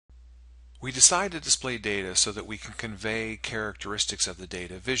We decide to display data so that we can convey characteristics of the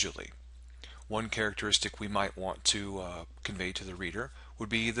data visually. One characteristic we might want to convey to the reader would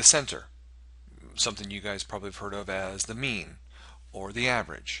be the center, something you guys probably have heard of as the mean or the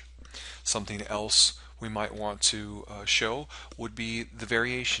average. Something else we might want to show would be the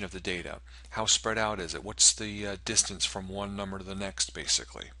variation of the data. How spread out is it? What's the distance from one number to the next,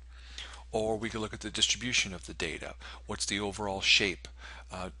 basically? Or we could look at the distribution of the data. What's the overall shape?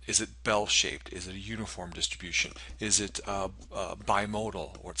 Is it bell-shaped? Is it a uniform distribution? Is it bimodal,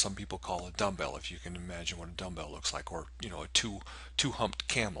 or what some people call a dumbbell, if you can imagine what a dumbbell looks like, or a two-humped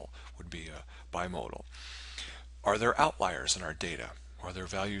camel would be a bimodal. Are there outliers in our data? Are there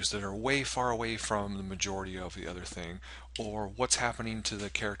values that are way far away from the majority of the other thing? Or what's happening to the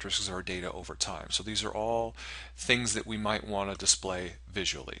characteristics of our data over time? So these are all things that we might want to display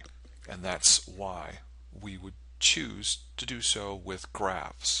visually. And that's why we would choose to do so with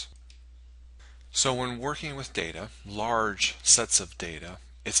graphs. So when working with data, large sets of data,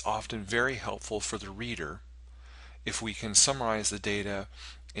 it's often very helpful for the reader if we can summarize the data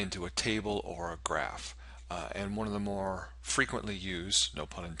into a table or a graph. And one of the more frequently used, no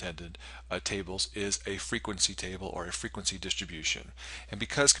pun intended, tables is a frequency table or a frequency distribution. And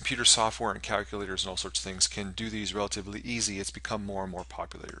because computer software and calculators and all sorts of things can do these relatively easy, it's become more and more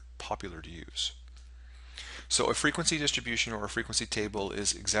popular to use. So a frequency distribution or a frequency table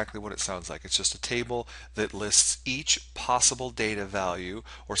is exactly what it sounds like. It's just a table that lists each possible data value,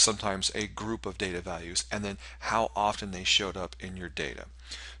 or sometimes a group of data values, and then how often they showed up in your data.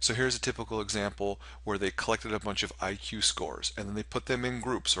 So here's a typical example where they collected a bunch of IQ scores and then they put them in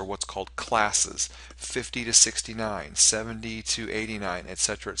groups, or what's called classes, 50 to 69, 70 to 89,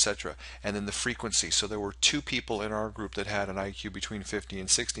 etc., etc. And then the frequency. So there were 2 people in our group that had an IQ between 50 and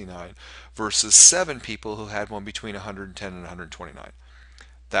 69 versus 7 people who had one between 110 and 129.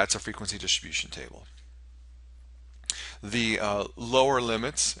 That's a frequency distribution table. The lower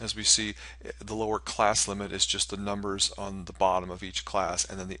limits, as we see, the lower class limit is just the numbers on the bottom of each class,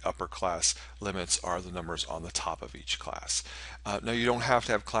 and then the upper class limits are the numbers on the top of each class. Now you don't have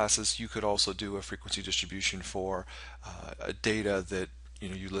to have classes. You could also do a frequency distribution for data that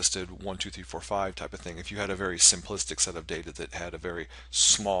you listed 1, 2, 3, 4, 5 type of thing. If you had a very simplistic set of data that had a very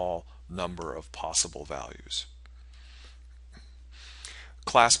small number of possible values.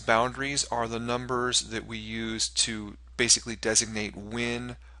 Class boundaries are the numbers that we use to basically designate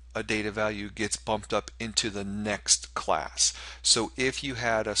when a data value gets bumped up into the next class. So if you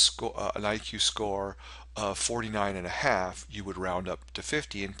had an IQ score of 49.5, you would round up to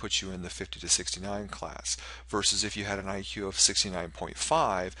 50 and put you in the 50 to 69 class. Versus if you had an IQ of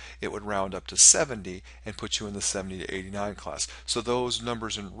 69.5, it would round up to 70 and put you in the 70 to 89 class. So those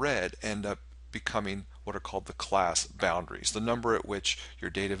numbers in red end up becoming what are called the class boundaries, the number at which your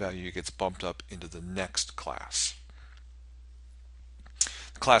data value gets bumped up into the next class.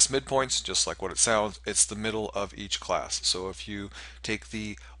 Class midpoints, just like what it sounds, it's the middle of each class. So if you take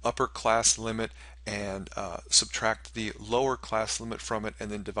the upper class limit and subtract the lower class limit from it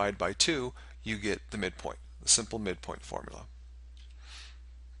and then divide by 2, you get the midpoint, the simple midpoint formula.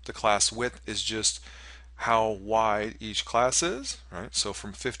 The class width is just how wide each class is, right? So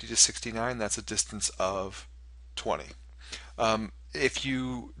from 50 to 69, that's a distance of 20. If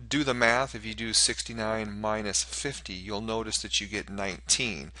you do the math, if you do 69 minus 50, you'll notice that you get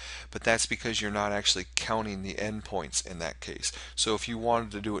 19, but that's because you're not actually counting the endpoints in that case. So if you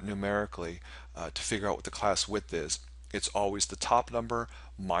wanted to do it numerically to figure out what the class width is, it's always the top number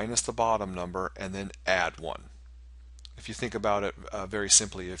minus the bottom number and then add 1. If you think about it very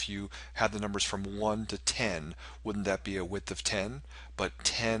simply, if you had the numbers from 1 to 10, wouldn't that be a width of 10? But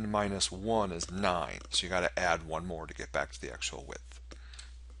 10 minus 1 is 9, so you got to add 1 more to get back to the actual width.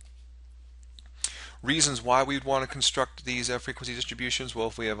 Reasons why we'd want to construct these frequency distributions. Well,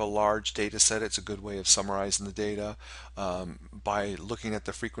 if we have a large data set, it's a good way of summarizing the data. By looking at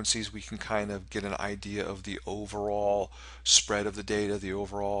the frequencies, we can kind of get an idea of the overall spread of the data, the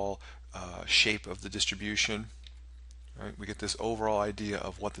overall shape of the distribution. Right? We get this overall idea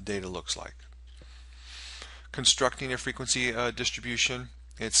of what the data looks like. Constructing a frequency distribution,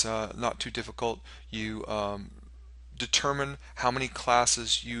 it's not too difficult. You determine how many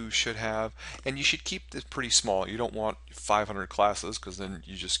classes you should have, and you should keep this pretty small. You don't want 500 classes because then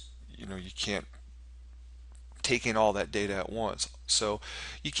you just you can't take in all that data at once. So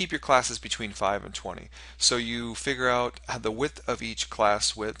you keep your classes between 5 and 20. So you figure out the width of each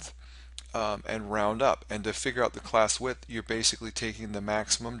class width and round up. And to figure out the class width, you're basically taking the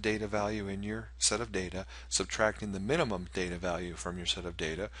maximum data value in your set of data, subtracting the minimum data value from your set of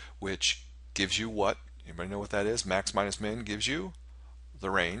data, which gives you what? Anybody know what that is? Max minus min gives you the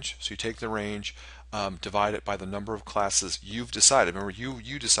range. So you take the range, divide it by the number of classes you've decided. Remember,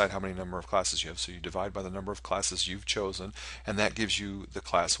 you decide how many number of classes you have, so you divide by the number of classes you've chosen, and that gives you the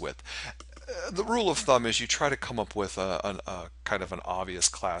class width. The rule of thumb is you try to come up with a kind of an obvious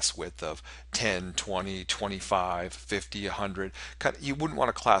class width of 10, 20, 25, 50, 100. You wouldn't want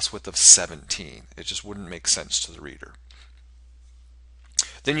a class width of 17. It just wouldn't make sense to the reader.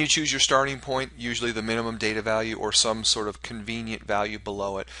 Then you choose your starting point, usually the minimum data value or some sort of convenient value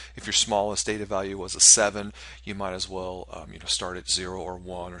below it. If your smallest data value was a 7, you might as well start at 0 or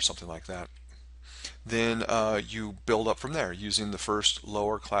 1 or something like that. Then you build up from there using the first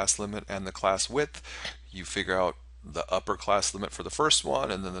lower class limit and the class width. You figure out the upper class limit for the first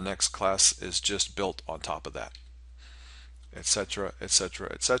one, and then the next class is just built on top of that, etc., etc.,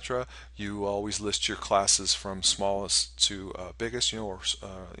 etc. You always list your classes from smallest to biggest, or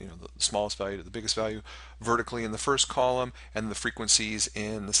the smallest value to the biggest value vertically in the first column, and the frequencies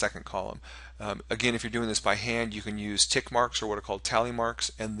in the second column. Again, if you're doing this by hand, you can use tick marks or what are called tally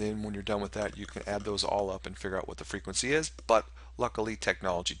marks, and then when you're done with that, you can add those all up and figure out what the frequency is. But luckily,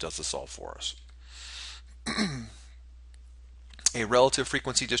 technology does this all for us. A relative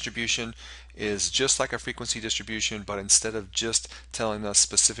frequency distribution is just like a frequency distribution, but instead of just telling us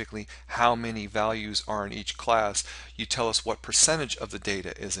specifically how many values are in each class, you tell us what percentage of the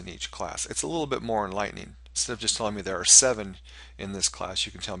data is in each class. It's a little bit more enlightening. Instead of just telling me there are 7 in this class,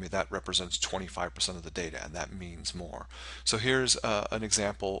 you can tell me that represents 25% of the data, and that means more. So here's an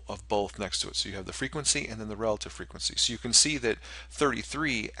example of both next to it. So you have the frequency and then the relative frequency. So you can see that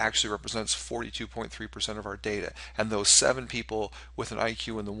 33 actually represents 42.3% of our data, and those 7 people with an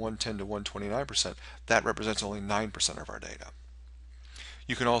IQ in the 110 to 129%, that represents only 9% of our data.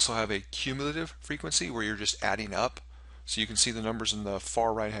 You can also have a cumulative frequency where you're just adding up. So you can see the numbers in the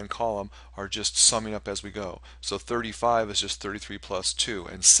far right hand column are just summing up as we go. So 35 is just 33 plus 2,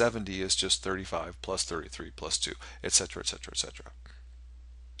 and 70 is just 35 plus 33 plus 2, etc., etc., etc.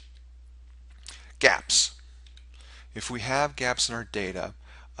 Gaps. If we have gaps in our data,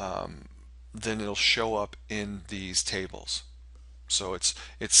 then it'll show up in these tables. So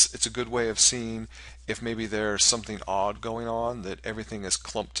it's a good way of seeing if maybe there's something odd going on, that everything is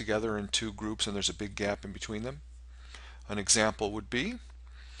clumped together in 2 groups and there's a big gap in between them. An example would be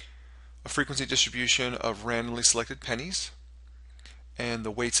a frequency distribution of randomly selected pennies, and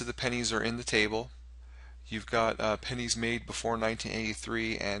the weights of the pennies are in the table. You've got pennies made before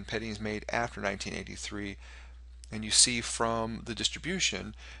 1983 and pennies made after 1983, and you see from the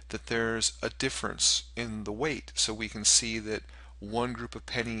distribution that there's a difference in the weight. So we can see that one group of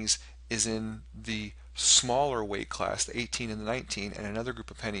pennies is in the smaller weight class, the 18 and the 19, and another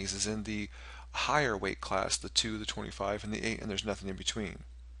group of pennies is in the higher weight class, the 2, the 25, and the 8, and there's nothing in between.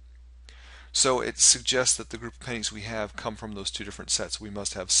 So it suggests that the group of pennies we have come from those 2 different sets. We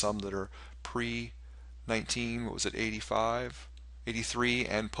must have some that are pre-19, what was it, 85, 83,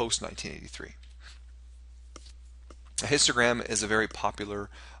 and post-1983. A histogram is a very popular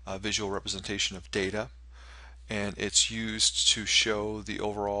visual representation of data, and it's used to show the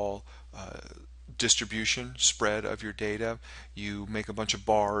overall distribution, spread of your data. You make a bunch of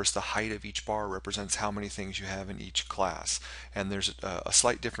bars. The height of each bar represents how many things you have in each class. And there's a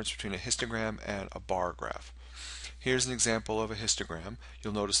slight difference between a histogram and a bar graph. Here's an example of a histogram.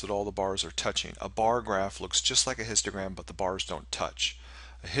 You'll notice that all the bars are touching. A bar graph looks just like a histogram, but the bars don't touch.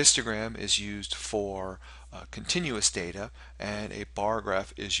 A histogram is used for continuous data, and a bar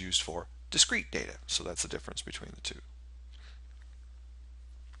graph is used for discrete data. So that's the difference between the 2.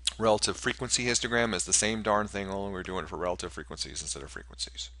 Relative frequency histogram is the same darn thing, only we're doing it for relative frequencies instead of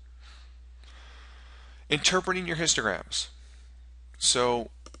frequencies. Interpreting your histograms.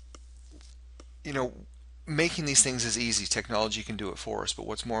 So, making these things is easy. Technology can do it for us, but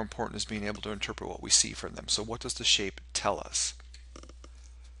what's more important is being able to interpret what we see from them. So what does the shape tell us?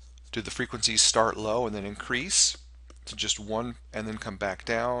 Do the frequencies start low and then increase to just 1 and then come back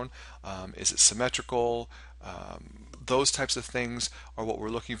down? Is it symmetrical? Those types of things are what we're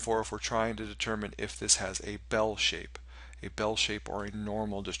looking for if we're trying to determine if this has a bell shape or a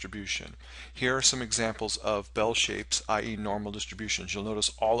normal distribution. Here are some examples of bell shapes, i.e. normal distributions. You'll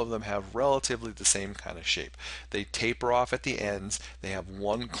notice all of them have relatively the same kind of shape. They taper off at the ends. They have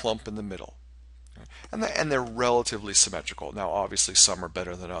one clump in the middle. And they're relatively symmetrical. Now obviously some are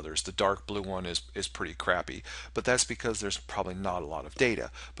better than others. The dark blue one is pretty crappy, but that's because there's probably not a lot of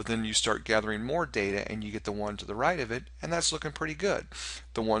data. But then you start gathering more data and you get the one to the right of it, and that's looking pretty good.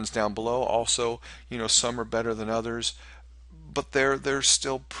 The ones down below also, some are better than others, but they're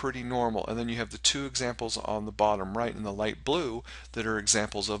still pretty normal. And then you have the two examples on the bottom right in the light blue that are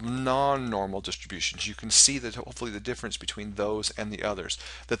examples of non-normal distributions. You can see that hopefully the difference between those and the others,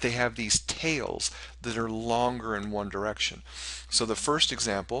 that they have these tails that are longer in one direction. So the first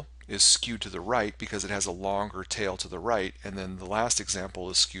example is skewed to the right because it has a longer tail to the right, and then the last example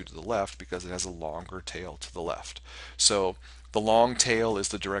is skewed to the left because it has a longer tail to the left. So the long tail is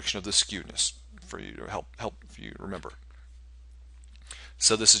the direction of the skewness for you to help you remember.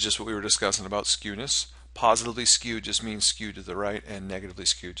 So this is just what we were discussing about skewness. Positively skewed just means skewed to the right, and negatively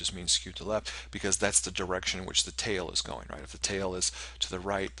skewed just means skewed to the left, because that's the direction in which the tail is going, right? If the tail is to the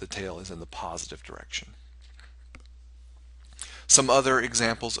right, the tail is in the positive direction. Some other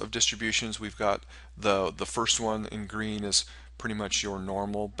examples of distributions, we've got the first one in green is pretty much your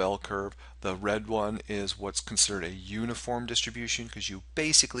normal bell curve. The red one is what's considered a uniform distribution because you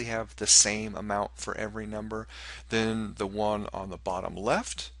basically have the same amount for every number. Then the one on the bottom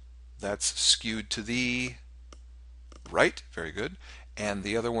left, that's skewed to the right, very good, and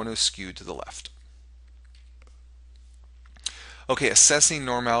the other one is skewed to the left. Okay, assessing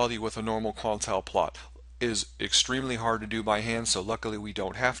normality with a normal quantile plot is extremely hard to do by hand, so luckily we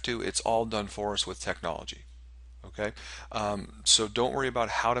don't have to. It's all done for us with technology. Okay, so don't worry about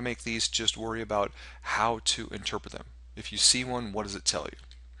how to make these, just worry about how to interpret them. If you see one, what does it tell you?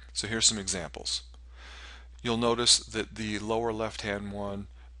 So here's some examples. You'll notice that the lower left hand one,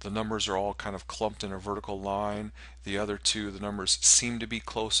 the numbers are all kind of clumped in a vertical line. The other two, the numbers seem to be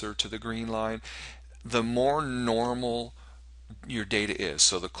closer to the green line. The more normal your data is,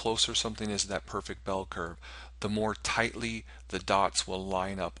 so the closer something is to that perfect bell curve, the more tightly the dots will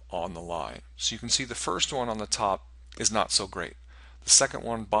line up on the line. So you can see the first one on the top is not so great. The second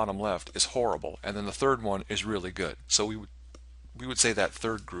one, bottom left, is horrible, and then the third one is really good. So we would say that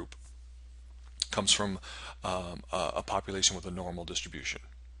third group comes from a population with a normal distribution.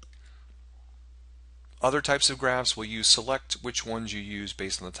 Other types of graphs will use select which ones you use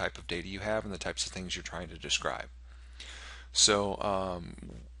based on the type of data you have and the types of things you're trying to describe. So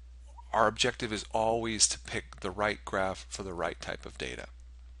our objective is always to pick the right graph for the right type of data.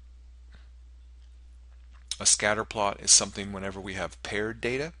 A scatter plot is something whenever we have paired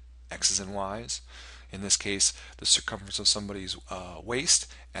data, x's and y's. In this case, the circumference of somebody's waist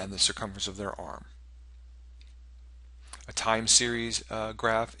and the circumference of their arm. A time series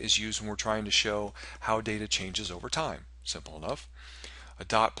graph is used when we're trying to show how data changes over time. Simple enough. A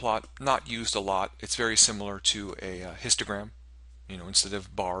dot plot, not used a lot. It's very similar to a histogram. You know, instead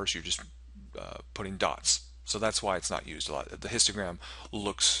of bars, you're just putting dots. So that's why it's not used a lot. The histogram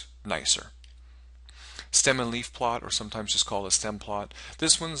looks nicer. Stem and leaf plot, or sometimes just called a stem plot.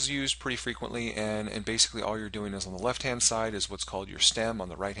 This one's used pretty frequently, and basically all you're doing is on the left hand side is what's called your stem, on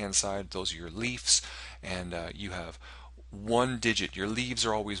the right hand side those are your leaves, and you have one digit. Your leaves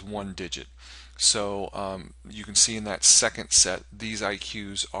are always one digit. So you can see in that second set these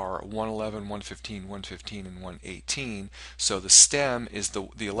IQs are 111, 115, 115, and 118. So the stem is the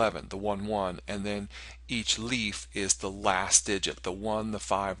 11, the 1, 1, and then each leaf is the last digit, the 1, the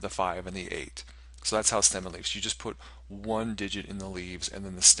 5, and the 8. So that's how stem and leaves. You just put one digit in the leaves, and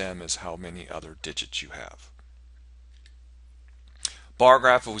then the stem is how many other digits you have. Bar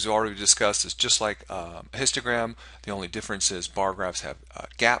graph, as we already discussed, is just like a histogram. The only difference is bar graphs have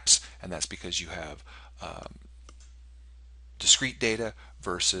gaps, and that's because you have discrete data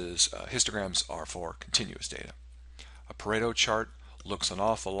versus histograms are for continuous data. A Pareto chart looks an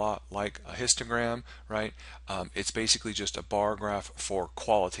awful lot like a histogram, right? It's basically just a bar graph for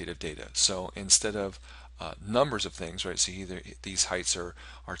qualitative data. So instead of numbers of things, right? So either these heights are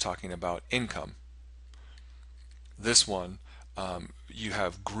talking about income. This one, you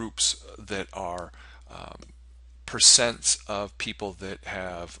have groups that are percents of people that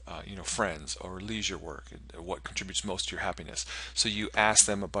have friends or leisure work, what contributes most to your happiness. So you ask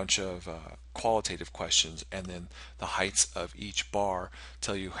them a bunch of qualitative questions, and then the heights of each bar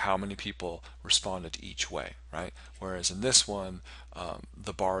tell you how many people responded each way, right? Whereas in this one,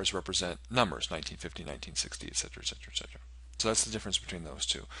 the bars represent numbers, 1950, 1960, etc., etc., etc. So that's the difference between those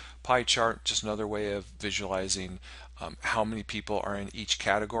two. Pie chart, just another way of visualizing how many people are in each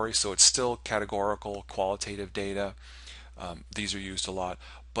category. So it's still categorical, qualitative data. These are used a lot,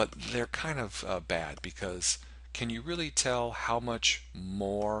 but they're kind of bad because can you really tell how much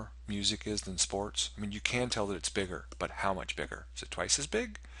more music is than sports? I mean, you can tell that it's bigger, but how much bigger? Is it twice as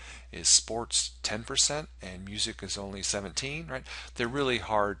big? Is sports 10% and music is only 17, right? They're really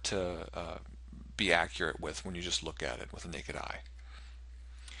hard to be accurate with when you just look at it with a naked eye.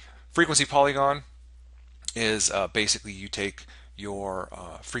 Frequency polygon is basically you take your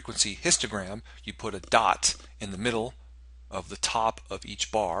frequency histogram, you put a dot in the middle of the top of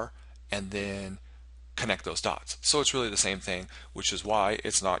each bar and then connect those dots. So it's really the same thing, which is why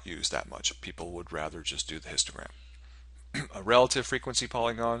it's not used that much. People would rather just do the histogram. A relative frequency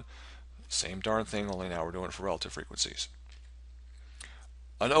polygon, same darn thing, only now we're doing it for relative frequencies.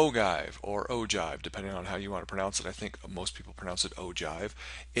 An ogive or ogive, depending on how you want to pronounce it. I think most people pronounce it ogive.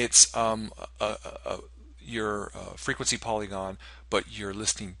 It's your frequency polygon, but you're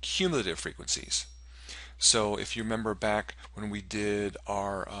listing cumulative frequencies. So if you remember back when we did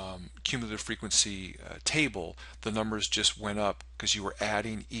our cumulative frequency table, the numbers just went up because you were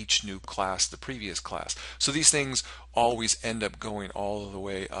adding each new class to the previous class. So these things always end up going all the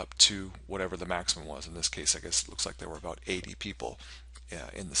way up to whatever the maximum was. In this case, I guess it looks like there were about 80 people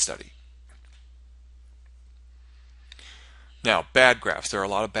in the study. Now, bad graphs. There are a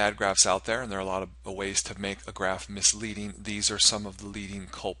lot of bad graphs out there, and there are a lot of ways to make a graph misleading. These are some of the leading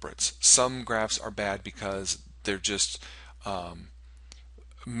culprits. Some graphs are bad because they're just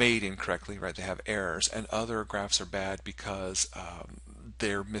made incorrectly, right? They have errors, and other graphs are bad because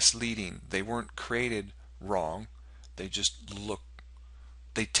they're misleading. They weren't created wrong. They just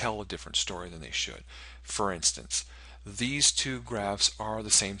they tell a different story than they should. For instance, these two graphs are the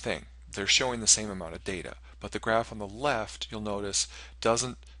same thing. They're showing the same amount of data, but the graph on the left, you'll notice,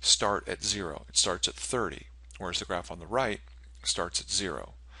 doesn't start at 0. It starts at 30, whereas the graph on the right starts at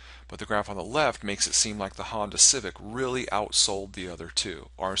 0. But the graph on the left makes it seem like the Honda Civic really outsold the other two,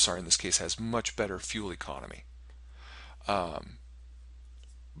 or sorry, in this case has much better fuel economy. But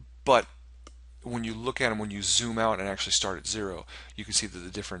when you look at them, when you zoom out and actually start at 0, you can see that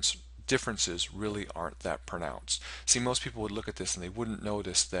the differences really aren't that pronounced. See, most people would look at this and they wouldn't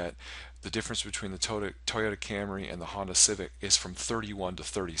notice that the difference between the Toyota Camry and the Honda Civic is from 31 to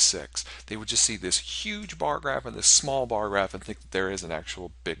 36. They would just see this huge bar graph and this small bar graph and think that there is an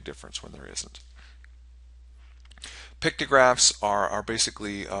actual big difference when there isn't. Pictographs are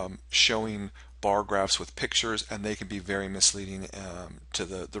basically showing bar graphs with pictures, and they can be very misleading to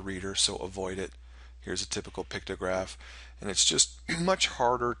the reader, so avoid it. Here's a typical pictograph, and it's just much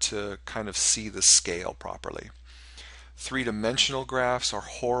harder to kind of see the scale properly. Three-dimensional graphs are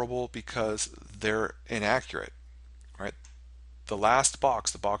horrible because they're inaccurate, right? The last box,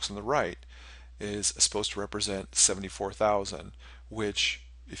 the box on the right, is supposed to represent 74,000, which,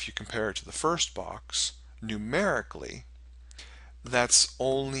 if you compare it to the first box, numerically, that's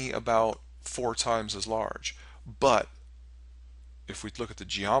only about 4 times as large. But if we look at the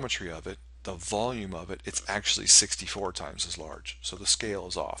geometry of it, the volume of it, it's actually 64 times as large. So the scale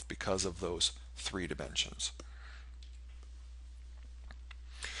is off because of those 3 dimensions.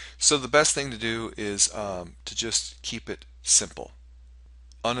 So the best thing to do is to just keep it simple,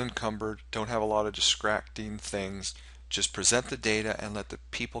 unencumbered, don't have a lot of distracting things. Just present the data and let the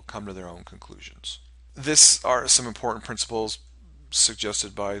people come to their own conclusions. This are some important principles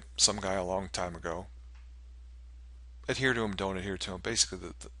suggested by some guy a long time ago. Adhere to them, don't adhere to them. Basically,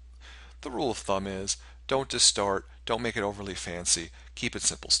 the rule of thumb is don't distort, don't make it overly fancy, keep it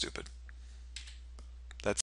simple, stupid.